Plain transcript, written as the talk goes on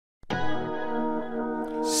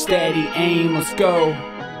Steady aim, let's go.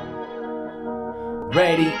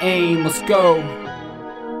 Ready, aim, let's go.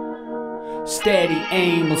 Steady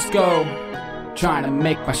aim, let's go. Trying to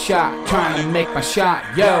make my shot, trying to make my shot,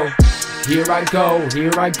 yo. Here I go,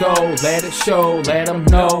 let it show, let them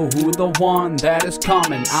know who the one that is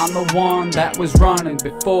coming. I'm the one that was running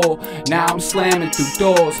before, now I'm slamming through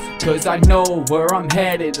doors, cause I know where I'm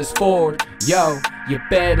headed is forward. Yo, you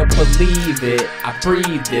better believe it, I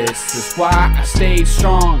breathe this, is why I stayed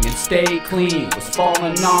strong and stayed clean. Was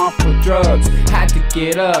falling off with drugs, had to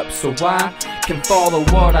get up so I can follow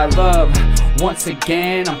what I love. Once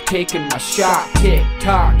again, I'm taking my shot, tick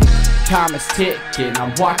tock. Time is ticking,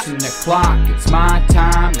 I'm watching the clock. It's my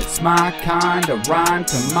time, it's my kind of rhyme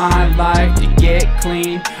to my life to get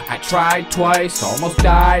clean. I tried twice, almost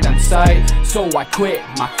died on sight, so I quit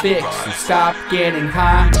my fix and stopped getting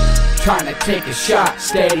high. Trying to take a shot,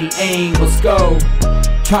 steady aim, let's go.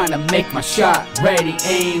 Trying to make my shot, ready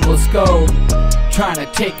aim, let's go. Trying to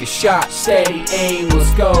take a shot, steady aim,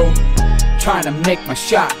 let's go. Trying to make my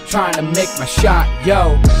shot, trying to make my shot,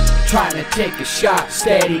 yo. Trying to take a shot,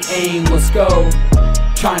 steady aim, let's go.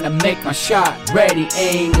 Trying to make my shot, ready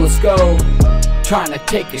aim, let's go. Trying to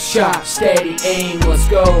take a shot, steady aim, let's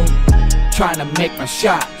go. Trying to make my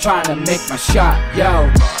shot, trying to make my shot,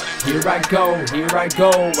 yo. Here I go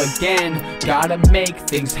again. Gotta make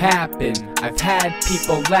things happen. I've had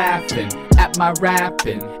people laughing at my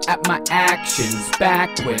rapping, at my actions.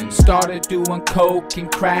 Back when started doing coke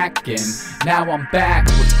and cracking, now I'm back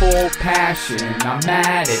with full passion. I'm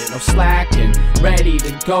at it, no slacking. Ready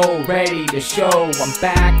to go, ready to show. I'm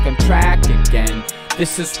back on track again.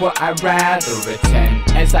 This is what I'd rather attend,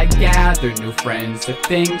 as I gather new friends, the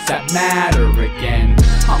things that matter again.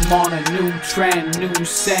 I'm on a new trend, new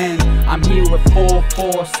send. I'm here with full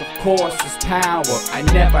force, of course it's power I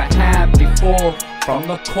never had before. From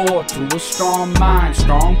the core to a strong mind,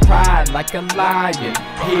 strong pride like a lion.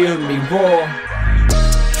 Hear me roar.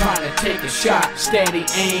 Trying to take a shot, steady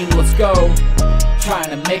aim, let's go. Trying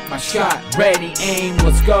to make my shot, ready aim,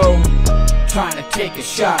 let's go. Trying to take a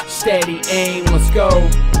shot, steady aim, let's go.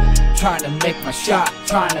 Trying to make my shot,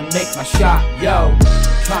 trying to make my shot, yo.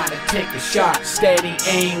 Trying to take a shot, steady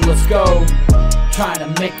aim, let's go. Trying to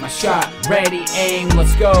make my shot, ready aim,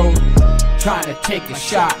 let's go. Trying to take a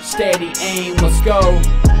shot, steady aim, let's go.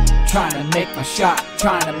 Trying to make my shot,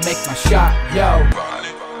 trying to make my shot, yo.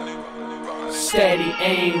 Steady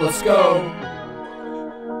aim, let's go.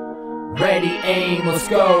 Ready aim, let's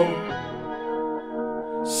go.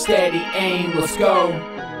 Steady aim, let's go.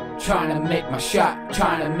 Trying to make my shot,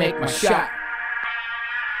 trying to make my shot.